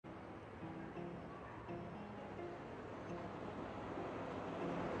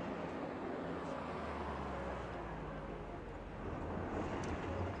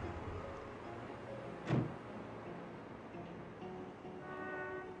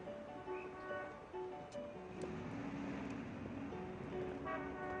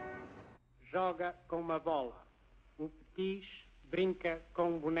joga com uma bola. O petis brinca com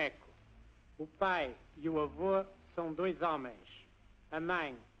um boneco. O pai e o avô são dois homens. A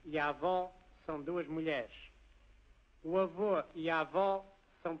mãe e a avó são duas mulheres. O avô e a avó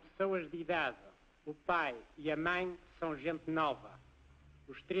são pessoas de idade. O pai e a mãe são gente nova.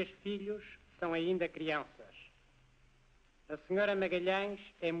 Os três filhos são ainda crianças. A senhora Magalhães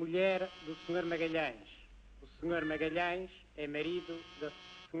é mulher do senhor Magalhães. O senhor Magalhães é marido da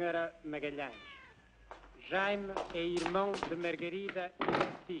senhora Magalhães. Jaime é irmão de Margarida e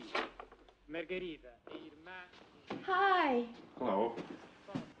Lucy. Margarida é irmã... Hi. Hello.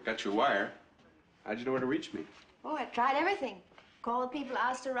 Got your wire. How'd you know where to reach me? Oh, I tried everything. Called people,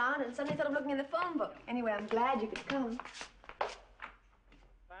 asked around, and suddenly thought of looking in the phone book. Anyway, I'm glad you could come.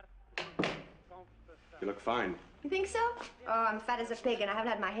 You look fine. You think so? Oh, I'm fat as a pig, and I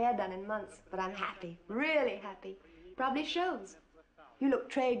haven't had my hair done in months. But I'm happy, really happy. Probably shows. You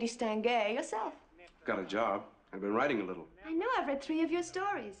look très distingué yourself. Got a job. I've been writing a little. I know, I've read 3 of your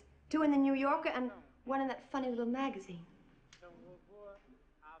stories. 2 in the New Yorker and 1 in that funny little magazine.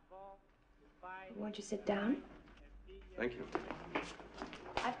 Won't you sit down? Thank you.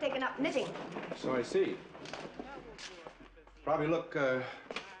 I've taken up knitting. So I see. Probably look,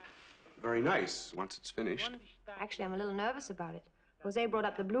 very nice once it's finished. Actually, I'm a little nervous about it. Jose brought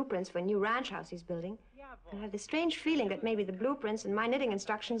up the blueprints for a new ranch house he's building. And I have this strange feeling that maybe the blueprints and my knitting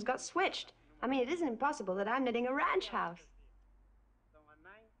instructions got switched. I mean, it isn't impossible that I'm knitting a ranch house.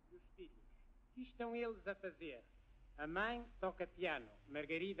 Estão eles a fazer. A mãe toca piano,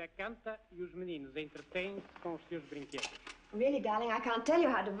 Margarida canta e os meninos entretêm-se com os seus brinquedos. Really, darling, I can't tell you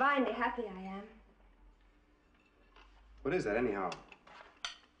how divinely happy I am. What is that, anyhow?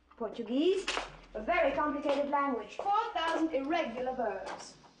 Portuguese, a very complicated language. 4,000 irregular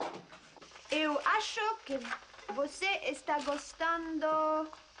verbs. Eu acho que você está gostando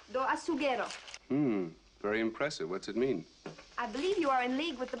do açougueiro. Very impressive. What's it mean? I believe you are in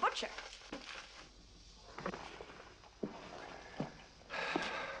league with the butcher.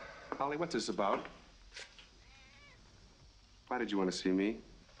 Holly, what's this about? Why did you want to see me?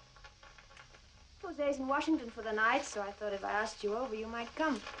 Jose's in Washington for the night, so I thought if I asked you over, you might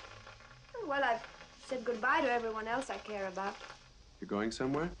come. Well, I've said goodbye to everyone else I care about. You're going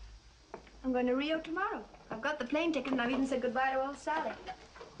somewhere? I'm going to Rio tomorrow. I've got the plane ticket, and I've even said goodbye to old Sally.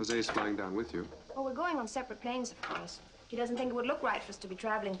 Jose's flying down with you. Oh, we're going on separate planes, of course. He doesn't think it would look right for us to be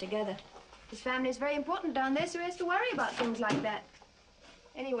traveling together. His family is very important down there, so he has to worry about things like that.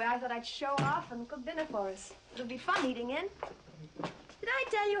 Anyway, I thought I'd show off and cook dinner for us. It'll be fun eating in. Did I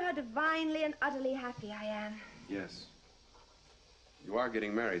tell you how divinely and utterly happy I am? Yes. You are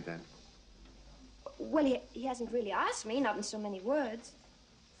getting married, then? Well, he hasn't really asked me, not in so many words.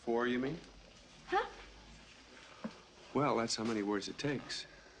 4, you mean? Huh? Well, that's how many words it takes.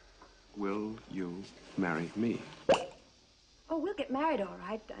 Will you marry me? Oh, we'll get married, all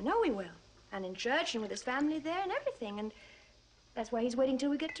right. I know we will. And in church and with his family there and everything. And that's why he's waiting till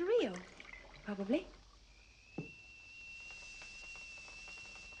we get to Rio. Probably.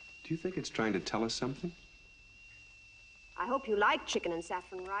 Do you think it's trying to tell us something? I hope you like chicken and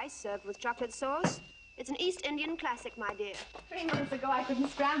saffron rice served with chocolate sauce. It's an East Indian classic, my dear. 3 months ago, I couldn't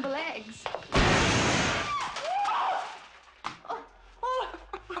scramble eggs. Are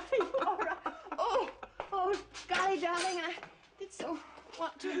you all right? Oh, golly, darling, I did so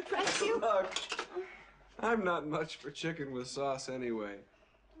want to impress you. Look, I'm not much for chicken with sauce anyway.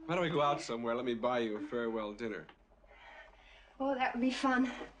 Why don't we go out somewhere? Let me buy you a farewell dinner. Oh, that would be fun.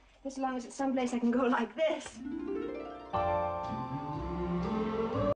 As long as it's someplace I can go like this.